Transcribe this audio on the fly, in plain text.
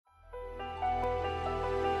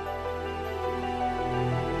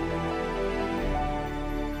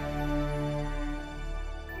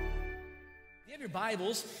Your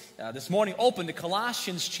Bibles this morning open to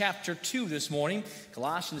Colossians chapter 2 this morning.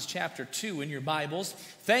 Colossians chapter 2 in your Bibles.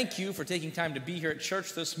 Thank you for taking time to be here at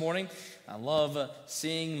church this morning. I love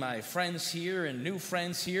seeing my friends here and new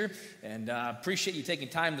friends here, and I appreciate you taking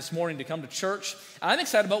time this morning to come to church. I'm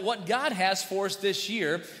excited about what God has for us this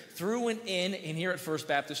year through and in here at First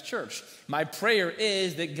Baptist Church. My prayer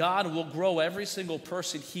is that God will grow every single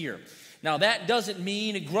person here. Now, that doesn't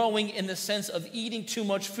mean growing in the sense of eating too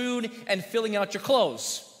much food and filling out your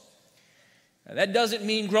clothes. Now, that doesn't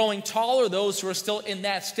mean growing taller, those who are still in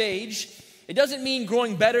that stage. It doesn't mean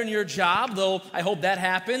growing better in your job, though I hope that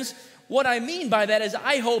happens. What I mean by that is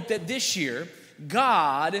I hope that this year,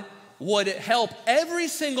 God would help every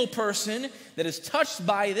single person that is touched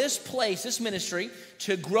by this place, this ministry,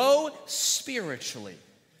 to grow spiritually.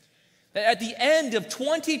 That at the end of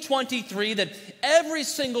 2023, that every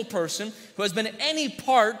single person who has been any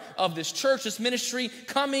part of this church, this ministry,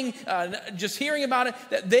 coming, just hearing about it,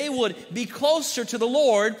 that they would be closer to the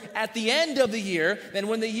Lord at the end of the year than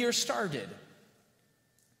when the year started.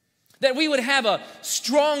 That we would have a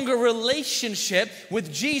stronger relationship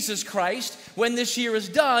with Jesus Christ when this year is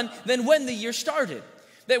done than when the year started.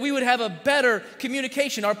 That we would have a better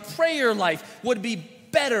communication. Our prayer life would be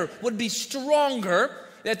better, would be stronger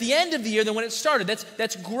at the end of the year than when it started.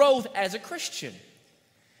 That's growth as a Christian.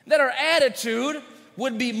 That our attitude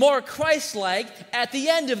would be more Christ-like at the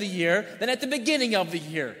end of the year than at the beginning of the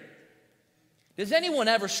year. Does anyone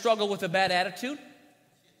ever struggle with a bad attitude?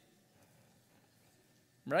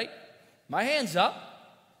 Right? My hand's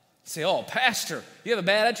up. Say, oh, Pastor, you have a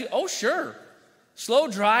bad attitude? Oh, sure. Slow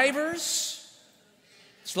drivers,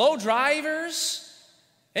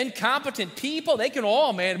 incompetent people, they can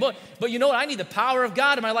all, man. But you know what? I need the power of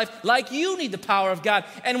God in my life like you need the power of God.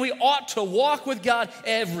 And we ought to walk with God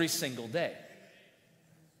every single day.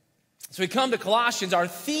 So we come to Colossians. Our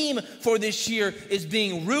theme for this year is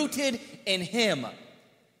being rooted in Him.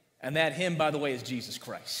 And that Him, by the way, is Jesus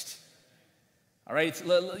Christ. All right?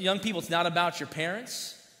 Young people, it's not about your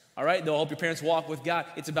parents. All right? They'll help your parents walk with God.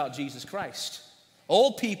 It's about Jesus Christ.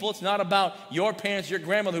 Old people, it's not about your parents, your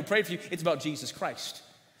grandmother who prayed for you. It's about Jesus Christ.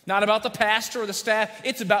 Not about the pastor or the staff.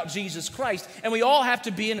 It's about Jesus Christ. And we all have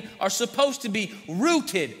to be and are supposed to be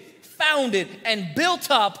rooted, founded, and built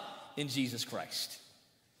up in Jesus Christ.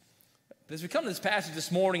 But as we come to this passage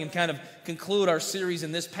this morning and kind of conclude our series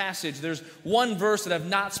in this passage, there's one verse that I've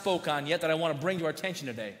not spoke on yet that I want to bring to our attention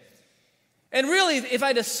today. And really, if I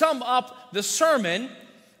had to sum up the sermon,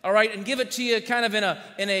 all right, and give it to you kind of in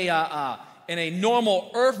a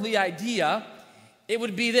normal earthly idea, it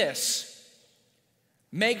would be this.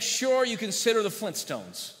 Make sure you consider the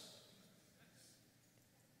Flintstones.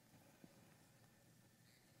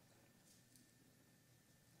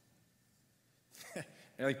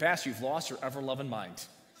 You're like, Pastor, you've lost your ever-loving mind.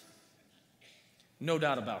 No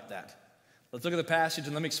doubt about that. Let's look at the passage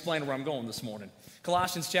and let me explain where I'm going this morning.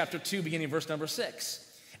 Colossians chapter 2, beginning verse number 6.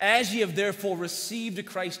 As ye have therefore received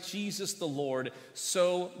Christ Jesus the Lord,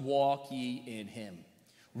 so walk ye in Him.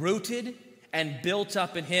 Rooted and built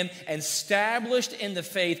up in Him, and established in the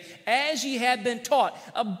faith, as ye have been taught,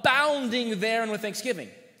 abounding therein with thanksgiving.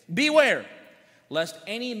 Beware, lest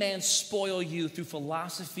any man spoil you through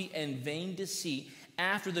philosophy and vain deceit,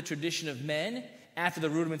 after the tradition of men, after the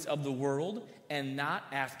rudiments of the world, and not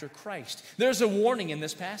after Christ. There's a warning in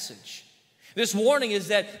this passage. This warning is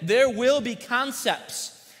that there will be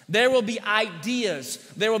concepts, there will be ideas,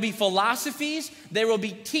 there will be philosophies, there will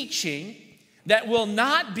be teaching that will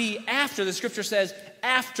not be after, the scripture says,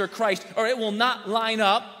 after Christ, or it will not line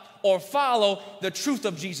up or follow the truth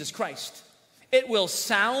of Jesus Christ. It will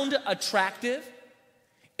sound attractive.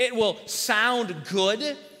 It will sound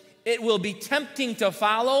good. It will be tempting to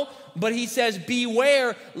follow, but he says,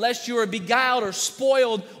 beware lest you are beguiled or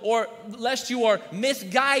spoiled, or lest you are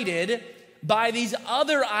misguided by these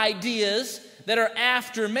other ideas that are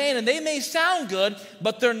after man. And they may sound good,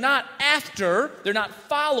 but they're not after, they're not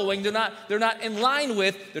following, they're not in line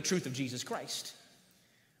with the truth of Jesus Christ.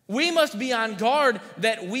 We must be on guard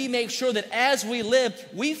that we make sure that as we live,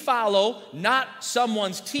 we follow not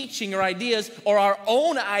someone's teaching or ideas or our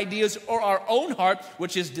own ideas or our own heart,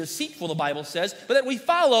 which is deceitful, the Bible says, but that we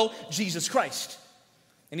follow Jesus Christ.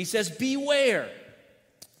 And he says, beware.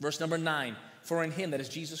 Verse number 9, for in Him, that is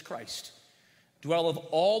Jesus Christ, dwelleth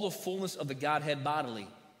all the fullness of the Godhead bodily,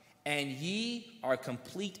 and ye are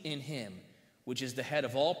complete in Him, which is the head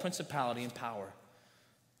of all principality and power.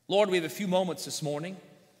 Lord, we have a few moments this morning,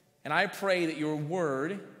 and I pray that your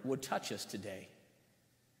word would touch us today.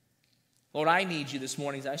 Lord, I need you this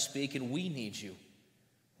morning as I speak, and we need you.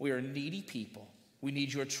 We are needy people. We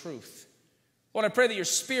need your truth. Lord, I pray that your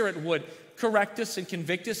Spirit would correct us and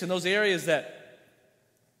convict us in those areas that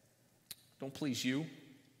don't please you,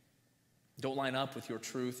 don't line up with your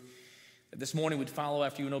truth, that this morning we'd follow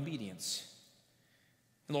after you in obedience.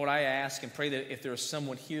 And Lord, I ask and pray that if there is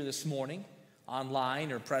someone here this morning,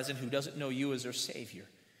 online or present, who doesn't know you as their Savior,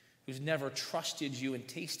 who's never trusted you and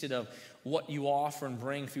tasted of what you offer and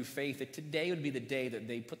bring through faith, that today would be the day that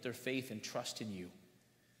they put their faith and trust in you.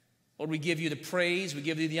 Lord, we give you the praise, we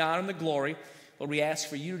give you the honor and the glory. Lord, we ask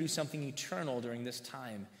for you to do something eternal during this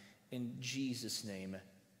time. In Jesus' name,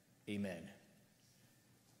 amen.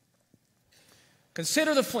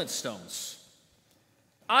 Consider the Flintstones.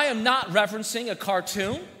 I am not referencing a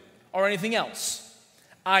cartoon or anything else.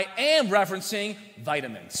 I am referencing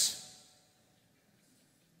vitamins.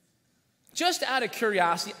 Just out of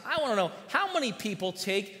curiosity, I want to know how many people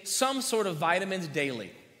take some sort of vitamins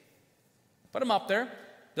daily. Put them up there.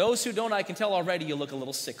 Those who don't, I can tell already you look a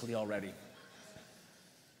little sickly already.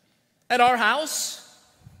 At our house,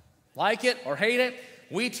 like it or hate it,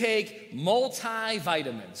 we take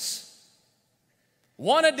multivitamins.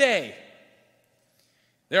 One a day.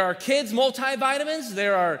 There are kids multivitamins,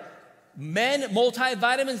 there are men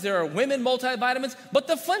multivitamins, there are women multivitamins, but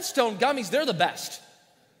the Flintstone gummies, they're the best.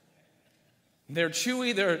 They're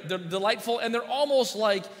chewy, they're delightful, and they're almost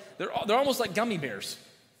like gummy bears.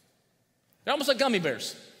 They're almost like gummy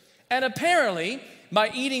bears. And apparently, by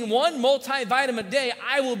eating one multivitamin a day,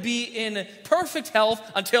 I will be in perfect health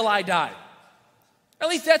until I die. At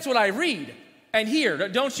least that's what I read and hear.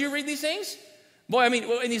 Don't you read these things? Boy, I mean,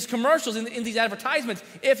 in these commercials, in these advertisements,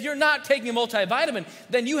 if you're not taking a multivitamin,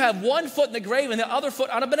 then you have one foot in the grave and the other foot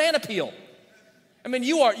on a banana peel. I mean,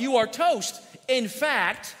 you are toast. In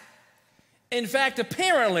fact,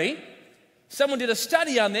 apparently, someone did a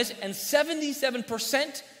study on this, and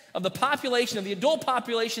 77% of the population, of the adult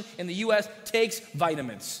population in the U.S., takes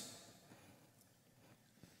vitamins.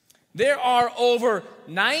 There are over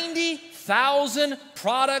 90,000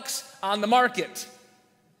 products on the market.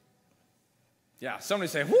 Yeah, somebody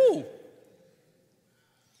say, whoo.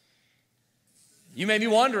 You may be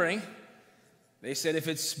wondering, they said if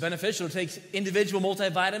it's beneficial to take individual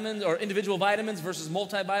multivitamins or individual vitamins versus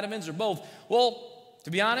multivitamins or both. Well, to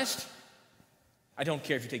be honest, I don't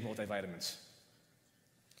care if you take multivitamins.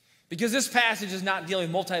 Because this passage is not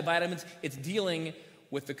dealing with multivitamins, it's dealing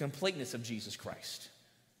with the completeness of Jesus Christ.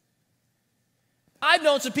 I've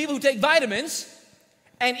known some people who take vitamins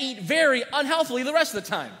and eat very unhealthily the rest of the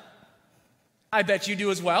time. I bet you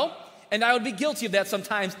do as well, and I would be guilty of that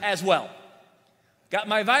sometimes as well. Got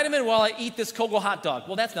my vitamin while I eat this Kogo hot dog.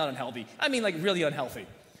 Well, that's not unhealthy. I mean, like really unhealthy,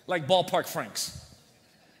 like Ballpark Franks.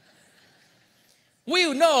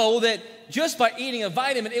 We know that just by eating a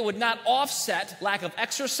vitamin, it would not offset lack of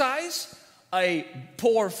exercise, a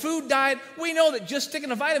poor food diet. We know that just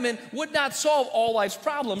sticking a vitamin would not solve all life's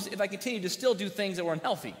problems if I continued to still do things that were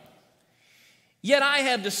unhealthy. Yet I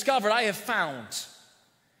have found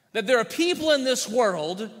that there are people in this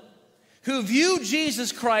world who view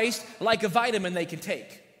Jesus Christ like a vitamin they can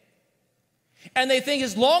take. And they think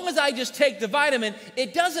as long as I just take the vitamin,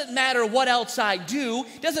 it doesn't matter what else I do,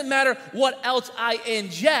 doesn't matter what else I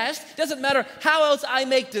ingest, doesn't matter how else I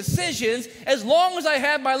make decisions, as long as I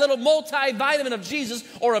have my little multivitamin of Jesus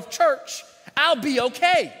or of church, I'll be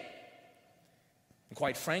okay. And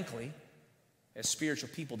quite frankly, as spiritual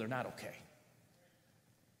people, they're not okay.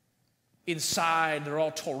 Inside, they're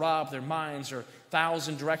all tore up, their minds are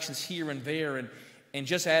 1,000 directions here and there, and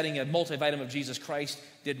just adding a multivitamin of Jesus Christ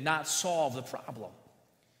did not solve the problem.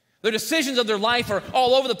 The decisions of their life are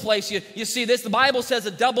all over the place. You see this, the Bible says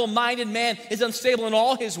a double-minded man is unstable in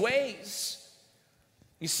all his ways.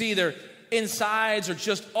 You see their insides are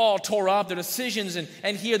just all tore up, their decisions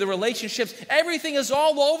and here the relationships, everything is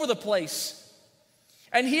all over the place.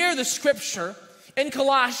 And here the scripture in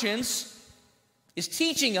Colossians is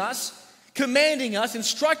teaching us, commanding us,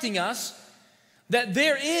 instructing us that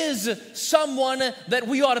there is someone that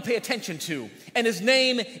we ought to pay attention to, and his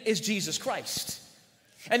name is Jesus Christ.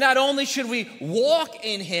 And not only should we walk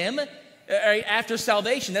in him after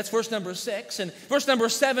salvation, that's verse number 6, and verse number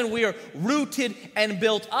 7, we are rooted and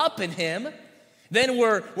built up in him. Then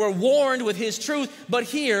we're warned with his truth. But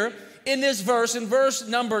here in this verse, in verse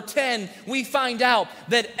number 10, we find out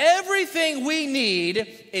that everything we need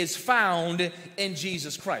is found in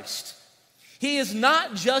Jesus Christ. He is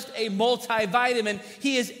not just a multivitamin.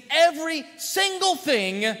 He is every single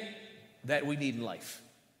thing that we need in life.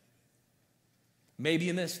 Maybe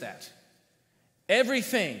you missed that.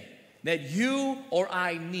 Everything that you or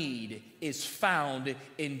I need is found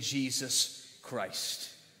in Jesus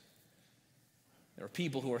Christ. There are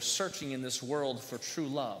people who are searching in this world for true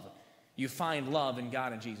love. You find love in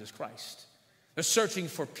God and Jesus Christ. They're searching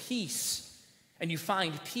for peace, and you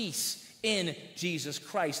find peace in Jesus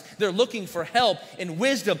Christ. They're looking for help and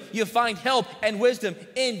wisdom. You find help and wisdom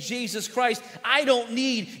in Jesus Christ. You don't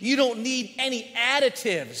need any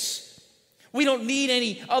additives. We don't need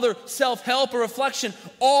any other self-help or reflection.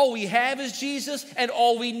 All we have is Jesus, and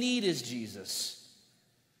all we need is Jesus.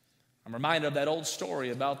 I'm reminded of that old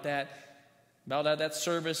story about that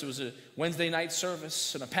service. It was a Wednesday night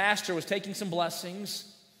service, and a pastor was taking some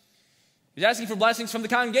blessings. He was asking for blessings from the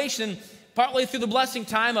congregation. Partly through the blessing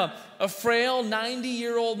time, a frail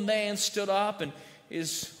 90-year-old man stood up and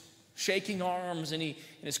his shaking arms and in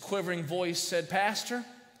his quivering voice said, "Pastor,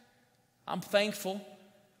 I'm thankful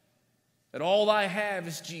that all I have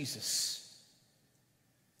is Jesus."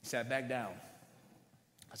 He sat back down.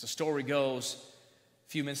 As the story goes, a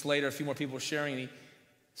few minutes later, a few more people were sharing, and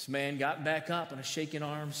this man got back up and with shaking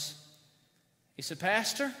arms. He said,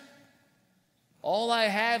 "Pastor, all I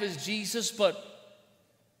have is Jesus, but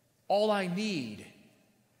all I need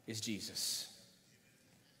is Jesus."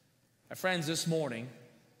 My friends, this morning,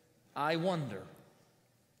 I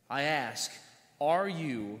ask, are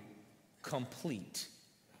you complete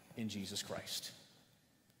in Jesus Christ?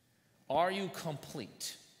 Are you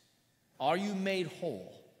complete? Are you made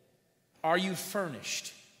whole? Are you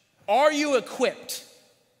furnished? Are you equipped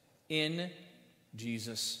in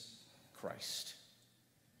Jesus Christ?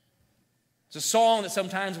 It's a song that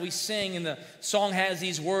sometimes we sing, and the song has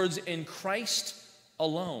these words, "In Christ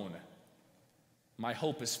alone, my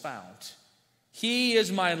hope is found. He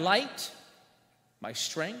is my light, my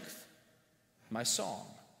strength, my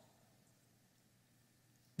song.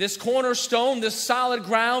 This cornerstone, this solid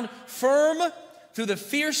ground, firm through the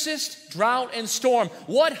fiercest drought and storm.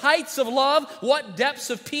 What heights of love, what depths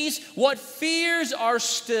of peace, what fears are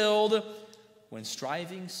stilled when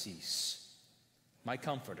striving cease. My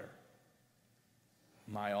comforter,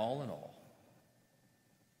 my all in all,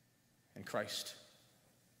 and Christ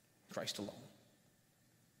alone."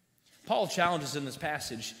 Paul challenges in this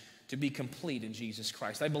passage to be complete in Jesus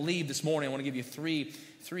Christ. I believe this morning I want to give you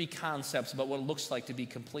three concepts about what it looks like to be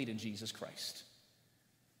complete in Jesus Christ.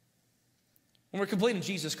 When we're complete in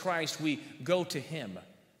Jesus Christ, we go to Him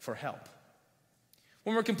for help.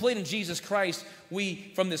 When we're complete in Jesus Christ,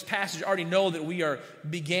 we, from this passage, already know that we have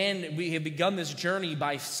begun this journey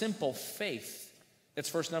by simple faith. That's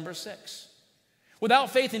verse number 6. Without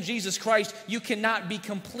faith in Jesus Christ, you cannot be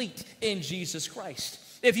complete in Jesus Christ.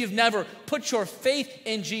 If you've never put your faith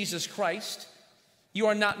in Jesus Christ, you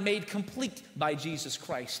are not made complete by Jesus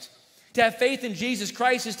Christ. To have faith in Jesus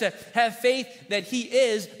Christ is to have faith that He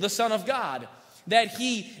is the Son of God, that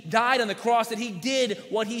He died on the cross, that He did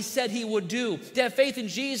what He said He would do. To have faith in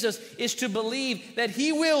Jesus is to believe that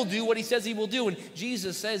He will do what He says He will do. And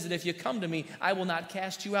Jesus says that if you come to me, I will not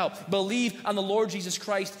cast you out. Believe on the Lord Jesus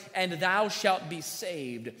Christ, and thou shalt be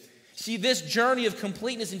saved. See, this journey of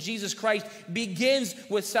completeness in Jesus Christ begins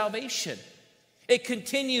with salvation. It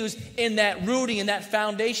continues in that rooting, in that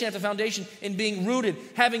foundation after foundation, in being rooted,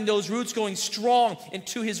 having those roots going strong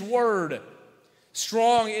into His Word,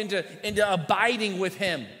 strong into abiding with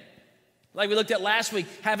Him. Like we looked at last week,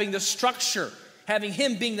 having the structure, having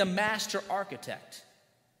Him being the master architect.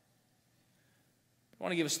 I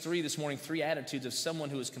want to give us this morning, three attitudes of someone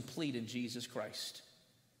who is complete in Jesus Christ.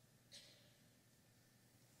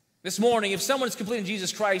 This morning, if someone is complete in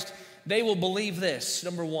Jesus Christ, they will believe this.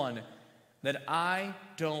 Number one, that I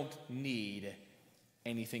don't need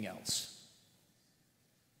anything else.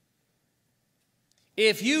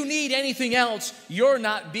 If you need anything else, you're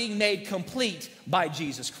not being made complete by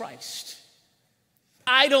Jesus Christ.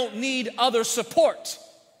 I don't need other support.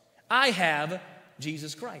 I have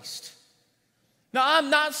Jesus Christ. Now, I'm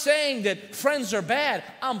not saying that friends are bad.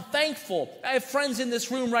 I'm thankful. I have friends in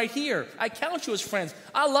this room right here. I count you as friends.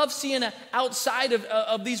 I love seeing you outside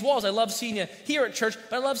of these walls. I love seeing you here at church,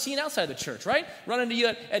 but I love seeing you outside the church, right? Run into you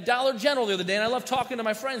at Dollar General the other day, and I love talking to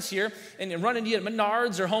my friends here, and run into you at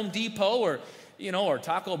Menards or Home Depot or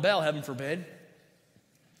Taco Bell, heaven forbid.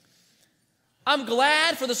 I'm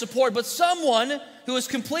glad for the support, but someone who is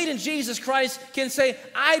complete in Jesus Christ can say,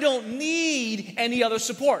 I don't need any other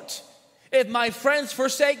support. If my friends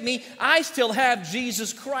forsake me, I still have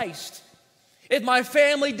Jesus Christ. If my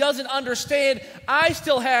family doesn't understand, I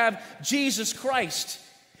still have Jesus Christ.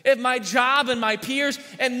 If my job and my peers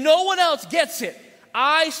and no one else gets it,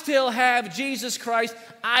 I still have Jesus Christ.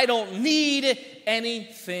 I don't need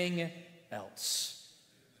anything else.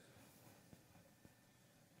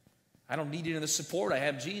 I don't need any other support. I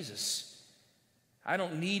have Jesus. I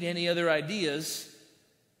don't need any other ideas.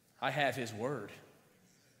 I have His Word.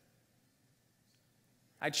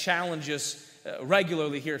 I challenge us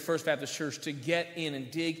regularly here at First Baptist Church to get in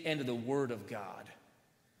and dig into the Word of God.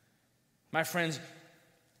 My friends,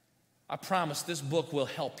 I promise this book will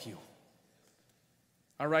help you.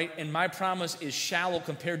 All right? And my promise is shallow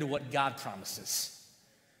compared to what God promises.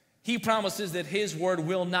 He promises that his word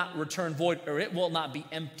will not return void, or it will not be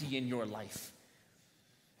empty in your life.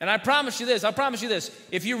 And I promise you this,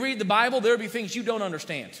 if you read the Bible, there will be things you don't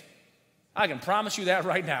understand. I can promise you that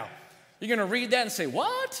right now. You're going to read that and say,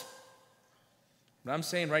 what? But I'm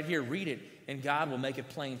saying right here, read it, and God will make it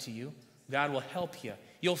plain to you. God will help you.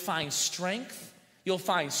 You'll find strength. You'll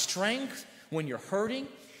find strength when you're hurting.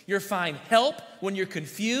 You'll find help when you're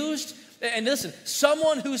confused. And listen,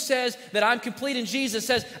 someone who says that I'm complete in Jesus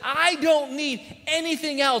says, I don't need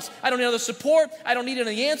anything else. I don't need other support. I don't need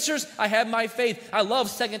any answers. I have my faith. I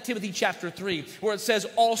love 2 Timothy chapter 3, where it says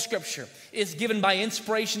all Scripture is given by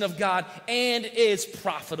inspiration of God and is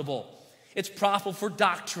profitable. It's profitable for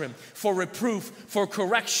doctrine, for reproof, for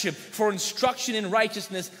correction, for instruction in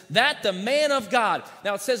righteousness, that the man of God,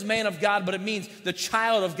 now it says man of God, but it means the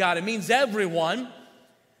child of God. It means everyone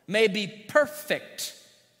may be perfect.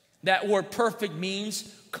 That word perfect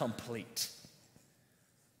means complete.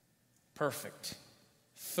 Perfect.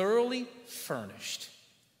 Thoroughly furnished.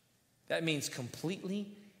 That means completely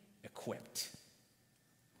equipped.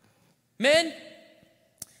 Men,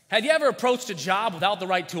 have you ever approached a job without the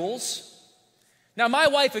right tools? Now, my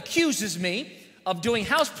wife accuses me of doing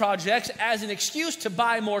house projects as an excuse to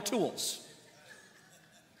buy more tools.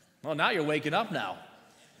 Well, now you're waking up now.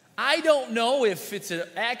 I don't know if it's an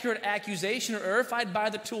accurate accusation or if I'd buy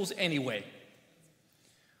the tools anyway.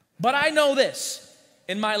 But I know this,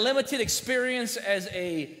 in my limited experience as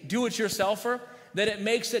a do-it-yourselfer, that it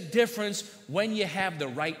makes a difference when you have the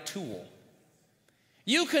right tool.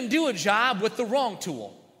 You can do a job with the wrong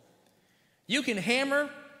tool. You can hammer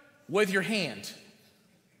with your hand.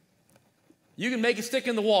 You can make it stick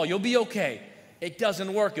in the wall. You'll be okay. It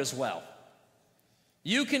doesn't work as well.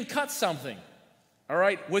 You can cut something, all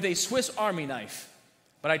right, with a Swiss Army knife.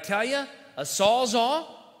 But I tell you, a Sawzall,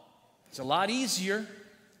 it's a lot easier.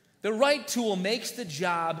 The right tool makes the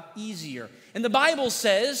job easier. And the Bible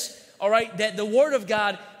says, all right, that the Word of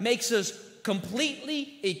God makes us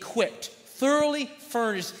completely equipped, thoroughly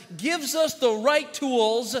furnished, gives us the right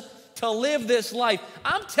tools to live this life.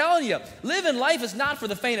 I'm telling you, living life is not for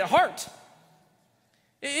the faint at heart.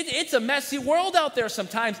 It's a messy world out there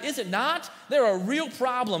sometimes, is it not? There are real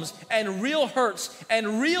problems and real hurts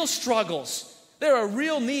and real struggles. There are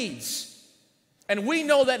real needs. And we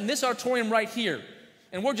know that in this auditorium right here,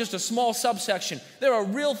 and we're just a small subsection, there are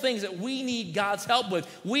real things that we need God's help with.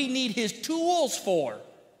 We need His tools for.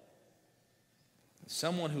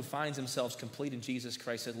 Someone who finds themselves complete in Jesus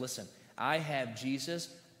Christ said, listen, I have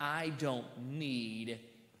Jesus. I don't need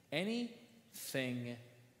anything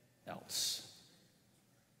else.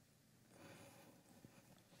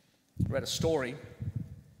 I read a story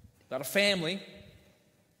about a family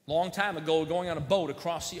a long time ago going on a boat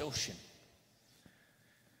across the ocean.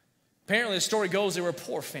 Apparently, the story goes they were a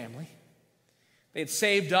poor family. They had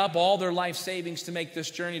saved up all their life savings to make this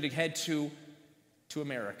journey to head to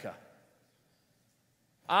America.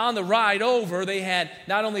 On the ride over, they had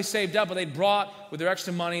not only saved up, but they brought with their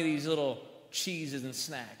extra money these little cheeses and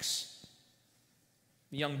snacks.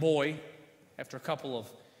 The young boy, after a couple of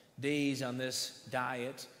days on this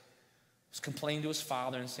diet, was complaining to his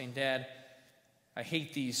father and saying, Dad, I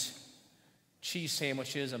hate these cheese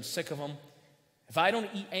sandwiches. I'm sick of them. If I don't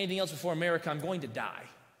eat anything else before America, I'm going to die.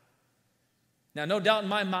 Now, no doubt in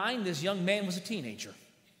my mind, this young man was a teenager.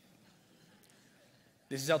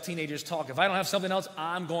 This is how teenagers talk. If I don't have something else,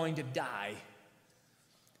 I'm going to die.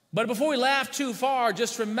 But before we laugh too far,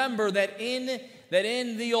 just remember that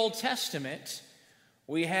in the Old Testament,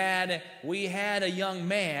 we had a young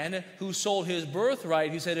man who sold his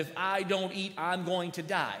birthright, who said, if I don't eat, I'm going to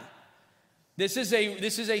die. This is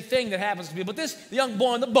a thing that happens to people. But the young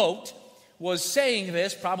boy on the boat was saying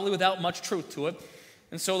this, probably without much truth to it.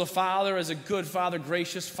 And so the father, as a good father,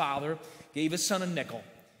 gracious father, gave his son a nickel.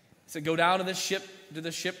 He said, go down to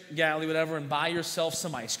the ship galley, whatever, and buy yourself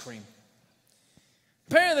some ice cream.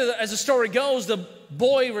 Apparently, as the story goes, the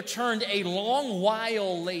boy returned a long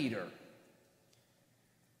while later.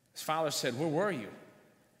 His father said, where were you?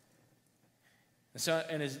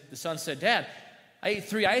 The son said, Dad, I ate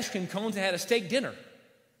 3 ice cream cones and had a steak dinner.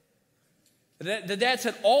 The dad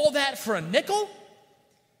said, all that for a nickel?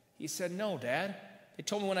 He said, no, Dad. They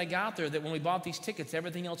told me when I got there that when we bought these tickets,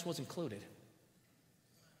 everything else was included.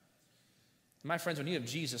 My friends, when you have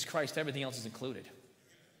Jesus Christ, everything else is included.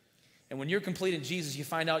 And when you're complete in Jesus, you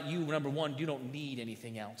find out number one, you don't need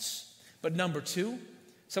anything else. But number two,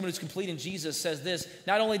 someone who's complete in Jesus says this,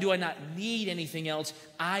 not only do I not need anything else,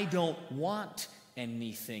 I don't want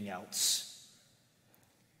anything else.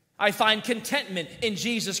 I find contentment in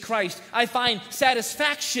Jesus Christ. I find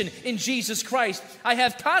satisfaction in Jesus Christ. I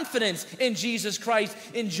have confidence in Jesus Christ.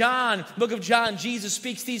 In John, book of John, Jesus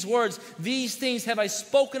speaks these words, "These things have I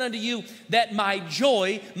spoken unto you, that my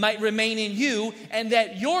joy might remain in you, and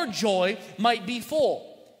that your joy might be full."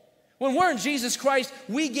 When we're in Jesus Christ,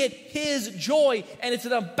 we get His joy, and it's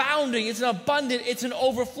an abounding, it's an abundant, it's an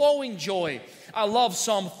overflowing joy. I love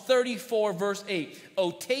Psalm 34, verse 8. "Oh,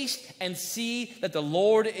 taste and see that the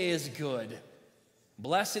Lord is good.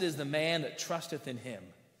 Blessed is the man that trusteth in Him."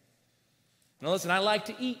 Now listen, I like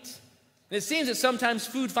to eat. And it seems that sometimes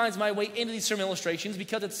food finds my way into these sermon illustrations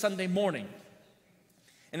because it's Sunday morning.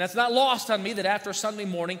 And that's not lost on me that after Sunday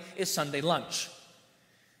morning is Sunday lunch.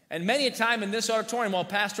 And many a time in this auditorium while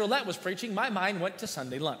Pastor Alette was preaching, my mind went to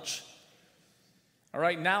Sunday lunch. All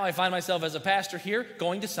right, now I find myself as a pastor here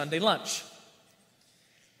going to Sunday lunch.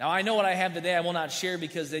 Now, I know what I have today I will not share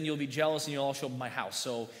because then you'll be jealous and you'll all show up at my house.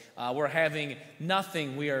 So we're having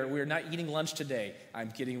nothing. We are not eating lunch today.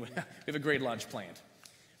 I'm kidding. We have a great lunch planned.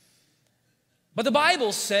 But the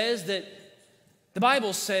Bible says that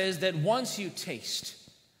once you taste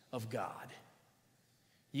of God,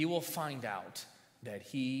 you will find out that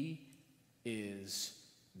He is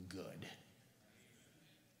good.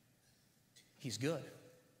 He's good.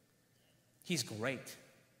 He's great.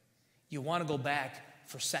 You want to go back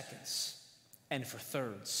for seconds and for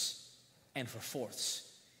thirds and for fourths.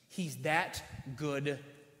 He's that good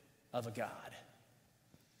of a God.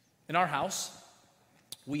 In our house,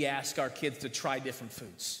 we ask our kids to try different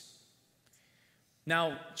foods.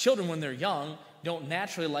 Now, children, when they're young, don't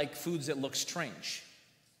naturally like foods that look strange.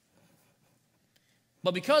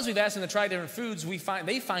 But because we've asked them to try different foods,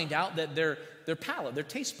 they find out that their palate, their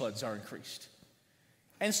taste buds are increased.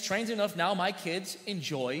 And strangely enough, now my kids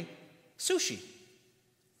enjoy sushi.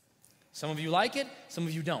 Some of you like it, some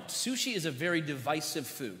of you don't. Sushi is a very divisive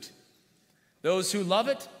food. Those who love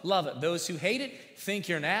it, love it. Those who hate it, think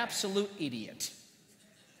you're an absolute idiot.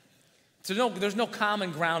 So there's no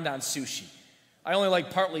common ground on sushi. I only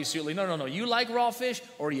like partly sushi. No. You like raw fish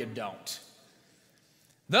or you don't.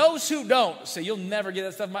 Those who don't say, "You'll never get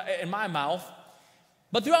that stuff in my mouth."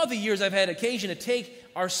 But throughout the years, I've had occasion to take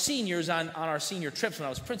our seniors on our senior trips when I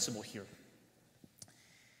was principal here.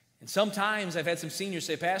 And sometimes I've had some seniors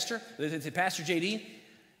say, Pastor JD,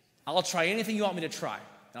 I'll try anything you want me to try.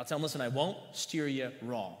 And I'll tell them, listen, I won't steer you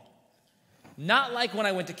wrong. Not like when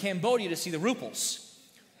I went to Cambodia to see the Rupels.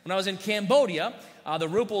 When I was in Cambodia, the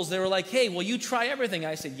Rupels, they were like, "Hey, will you try everything?"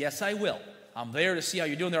 I said, "Yes, I will. I'm there to see how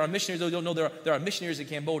you're doing." There are missionaries, they don't know there are missionaries in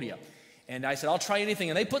Cambodia. And I said, "I'll try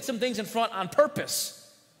anything." And they put some things in front on purpose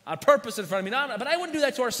in front of me. But I wouldn't do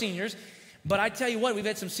that to our seniors. But I tell you what, we've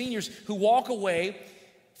had some seniors who walk away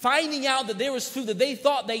finding out that there was food that they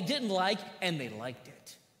thought they didn't like, and they liked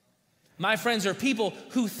it. My friends are people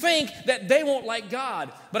who think that they won't like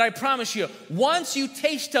God. But I promise you, once you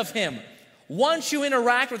taste of Him, once you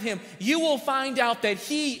interact with Him, you will find out that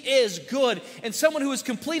He is good. And someone who is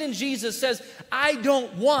complete in Jesus says, "I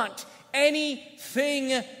don't want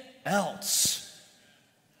anything else."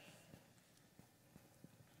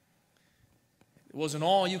 It was an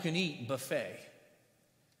all-you-can-eat buffet.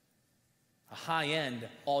 A high-end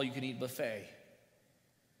all-you-can-eat buffet.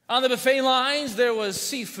 On the buffet lines, there was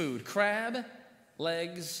seafood, crab,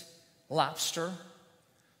 legs, lobster,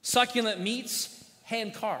 succulent meats,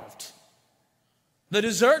 hand-carved. The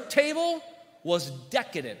dessert table was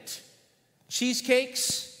decadent.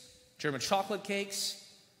 Cheesecakes, German chocolate cakes,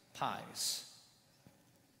 pies.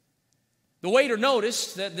 The waiter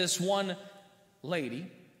noticed that this one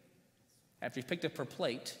lady, after he picked up her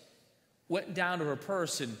plate, went down to her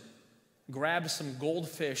purse and grabbed some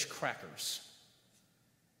goldfish crackers.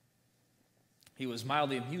 He was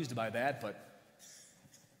mildly amused by that, but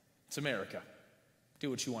it's America. Do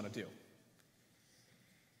what you want to do.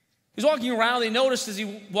 He was walking around. He noticed as he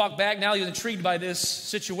walked back, now he was intrigued by this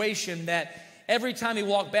situation, that every time he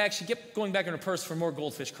walked back, she kept going back in her purse for more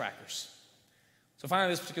goldfish crackers. So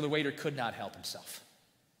finally, this particular waiter could not help himself.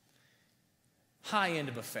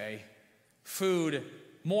 High-end buffet, food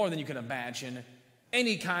more than you can imagine,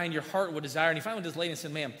 any kind your heart would desire. And he finally went to this lady and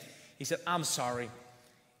said, "Ma'am," he said, "I'm sorry."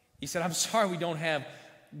 He said, "I'm sorry we don't have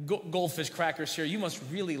goldfish crackers here. You must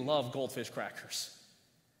really love goldfish crackers."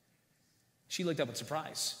 She looked up in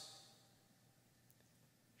surprise.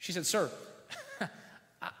 She said, "Sir,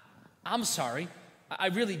 I'm sorry. I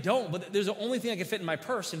really don't, but there's the only thing I can fit in my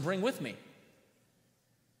purse and bring with me."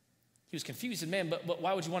 He was confused. He said, "Man, but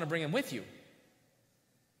why would you want to bring him with you?"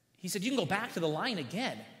 He said, "You can go back to the line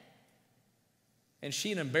again." And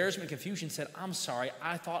she, in embarrassment and confusion, said, "I'm sorry.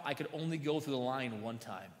 I thought I could only go through the line one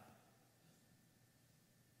time."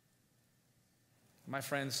 My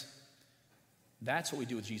friends, that's what we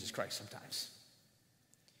do with Jesus Christ sometimes.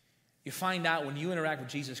 You find out when you interact with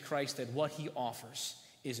Jesus Christ that what he offers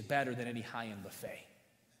is better than any high-end buffet.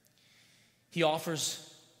 He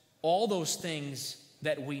offers all those things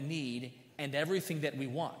that we need and everything that we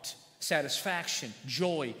want. Satisfaction,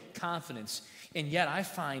 joy, confidence. And yet I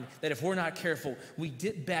find that if we're not careful, we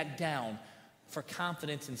dip back down for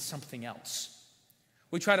confidence in something else.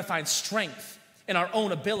 We try to find strength in our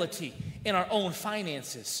own ability, in our own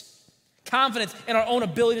finances. Confidence in our own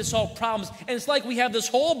ability to solve problems. And it's like we have this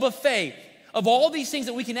whole buffet of all these things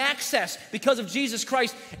that we can access because of Jesus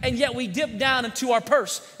Christ, and yet we dip down into our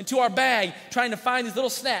purse, into our bag, trying to find these little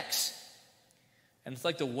snacks. And it's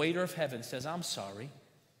like the waiter of heaven says, I'm sorry,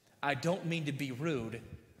 I don't mean to be rude,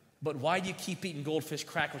 but why do you keep eating goldfish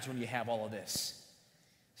crackers when you have all of this?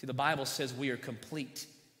 See, the Bible says we are complete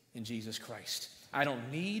in Jesus Christ. I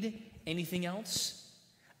don't need anything else.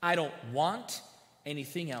 I don't want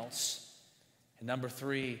anything else. And number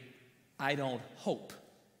 3, I don't hope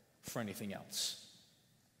for anything else.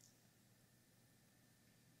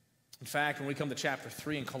 In fact, when we come to chapter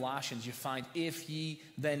 3 in Colossians, you find, if ye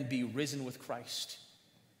then be risen with Christ.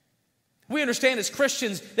 We understand as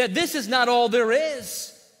Christians that this is not all there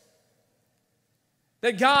is.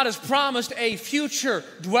 That God has promised a future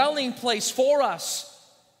dwelling place for us.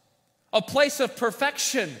 A place of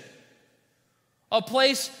perfection. A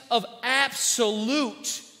place of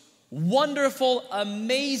absolute, wonderful,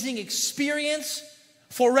 amazing experience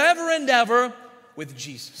forever and ever with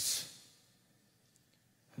Jesus.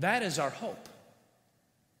 That is our hope.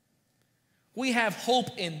 We have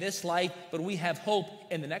hope in this life, but we have hope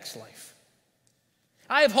in the next life.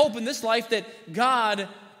 I have hope in this life that God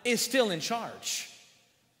is still in charge.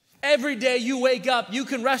 Every day you wake up, you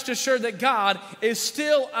can rest assured that God is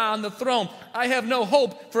still on the throne. I have no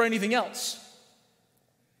hope for anything else.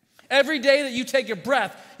 Every day that you take a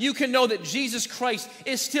breath, you can know that Jesus Christ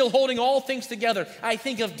is still holding all things together. I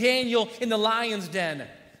think of Daniel in the lion's den.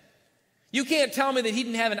 You can't tell me that he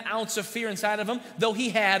didn't have an ounce of fear inside of him, though he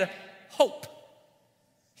had hope.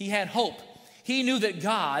 He had hope. He knew that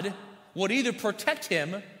God would either protect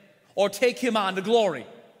him or take him on to glory.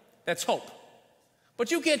 That's hope.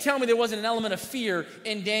 But you can't tell me there wasn't an element of fear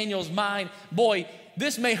in Daniel's mind. Boy,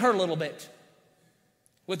 this may hurt a little bit.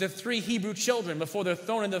 With the 3 Hebrew children before they're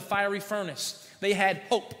thrown into the fiery furnace, they had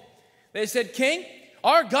hope. They said, King,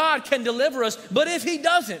 our God can deliver us, but if he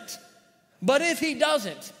doesn't,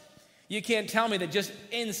 you can't tell me that just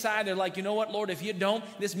inside they're like, you know what, Lord, if you don't,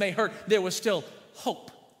 this may hurt. There was still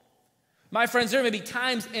hope. My friends, there may be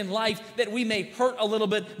times in life that we may hurt a little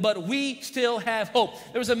bit, but we still have hope.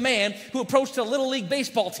 There was a man who approached a Little League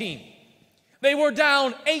baseball team. They were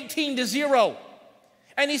down 18-0.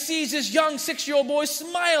 And he sees this young 6-year-old boy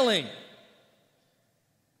smiling.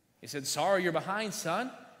 He said, sorry, you're behind,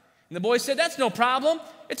 son. And the boy said, that's no problem.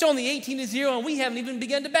 It's only 18-0 and we haven't even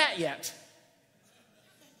begun to bat yet.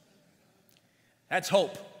 That's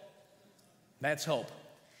hope. That's hope.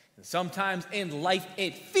 And sometimes in life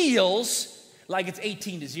it feels like it's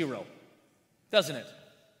 18-0, doesn't it?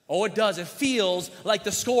 Oh, it does. It feels like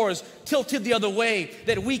the score is tilted the other way,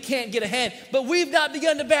 that we can't get ahead. But we've not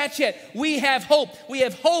begun to bat yet. We have hope. We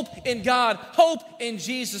have hope in God, hope in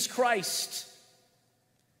Jesus Christ.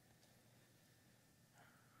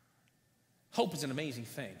 Hope is an amazing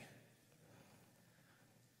thing.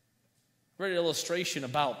 I read an illustration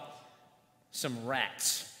about some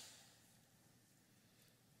rats.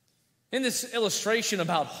 In this illustration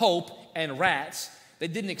about hope and rats, they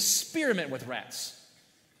did an experiment with rats.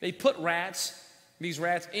 They put these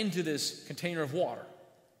rats into this container of water.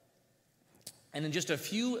 And in just a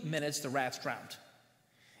few minutes, the rats drowned.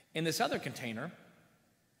 In this other container,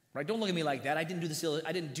 right? Don't look at me like that. I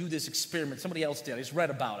didn't do this experiment. Somebody else did. I just read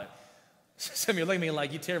about it. Some of you look at me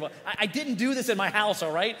like, you terrible. I didn't do this in my house,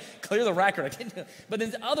 all right? Clear the record. I didn't do it. But in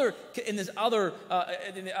the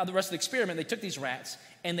rest of the experiment, they took these rats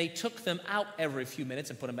and they took them out every few minutes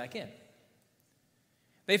and put them back in.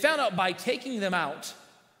 They found out by taking them out,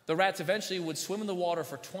 the rats eventually would swim in the water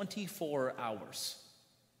for 24 hours.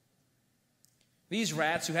 These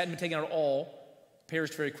rats, who hadn't been taken out at all,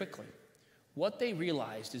 perished very quickly. What they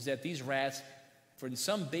realized is that these rats, for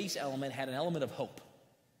some base element, had an element of hope.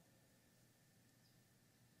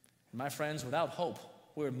 My friends, without hope,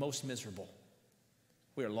 we're most miserable.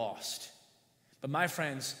 We're lost. But my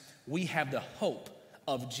friends, we have the hope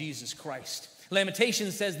of Jesus Christ.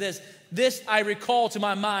 Lamentations says this I recall to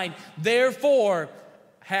my mind, therefore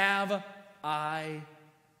have I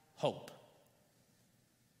hope.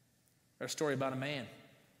 There's a story about a man.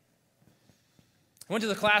 I went to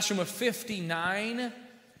the classroom of 59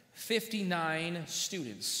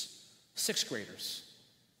 students sixth graders.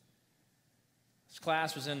 This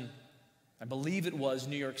class was in, I believe it was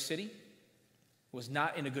New York City. It was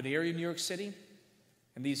not in a good area of New York City.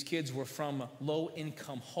 And these kids were from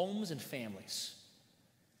low-income homes and families.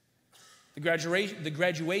 The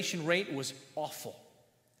graduation rate was awful.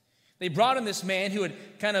 They brought in this man who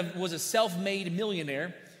was a self-made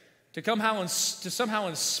millionaire to somehow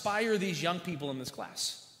inspire these young people in this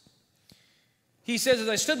class. He says, as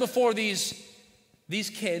I stood before these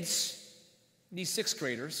kids, these sixth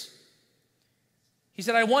graders, he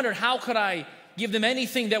said, I wondered how could I give them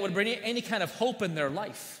anything that would bring any kind of hope in their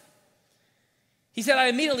life. He said, I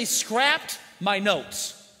immediately scrapped my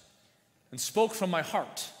notes and spoke from my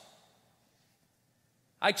heart.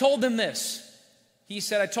 I told them this. He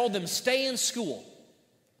said, I told them, stay in school.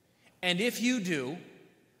 And if you do,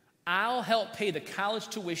 I'll help pay the college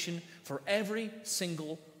tuition for every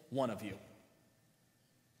single one of you.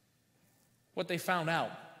 What they found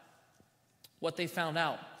out when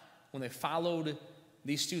they followed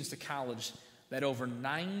these students to college, that over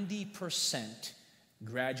 90%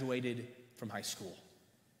 graduated from high school.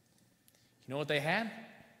 You know what they had?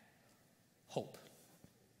 Hope.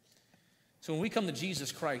 So when we come to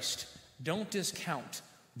Jesus Christ, don't discount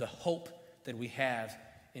the hope that we have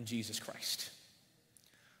in Jesus Christ.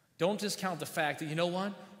 Don't discount the fact that, you know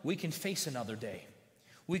what? We can face another day.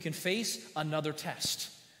 We can face another test.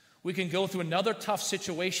 We can go through another tough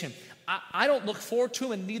situation. I don't look forward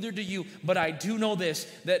to it, and neither do you, but I do know this,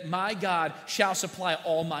 that my God shall supply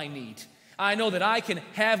all my need. I know that I can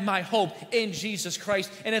have my hope in Jesus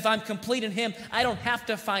Christ, and if I'm complete in Him, I don't have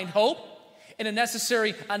to find hope in a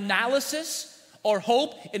necessary analysis, or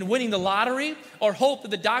hope in winning the lottery, or hope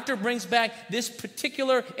that the doctor brings back this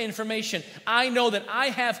particular information. I know that I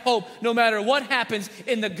have hope no matter what happens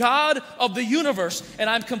in the God of the universe, and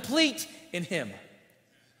I'm complete in Him.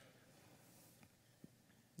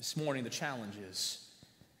 This morning, the challenge is,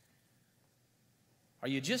 are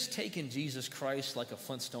you just taking Jesus Christ like a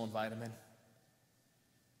Flintstone vitamin?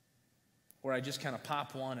 Where I just kind of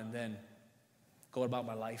pop one and then go about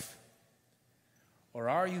my life? Or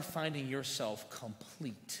are you finding yourself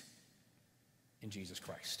complete in Jesus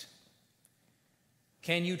Christ?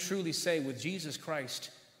 Can you truly say, with Jesus Christ,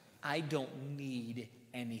 I don't need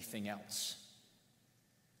anything else?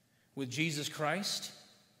 With Jesus Christ,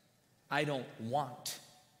 I don't want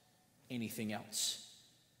anything else.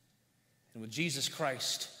 And with Jesus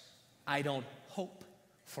Christ, I don't hope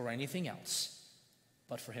for anything else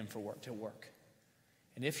but for Him to work.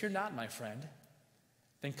 And if you're not, my friend,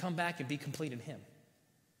 then come back and be complete in Him.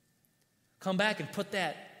 Come back and put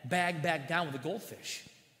that bag back down with the goldfish.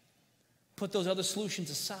 Put those other solutions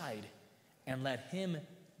aside and let Him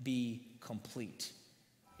be complete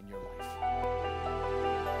in your life.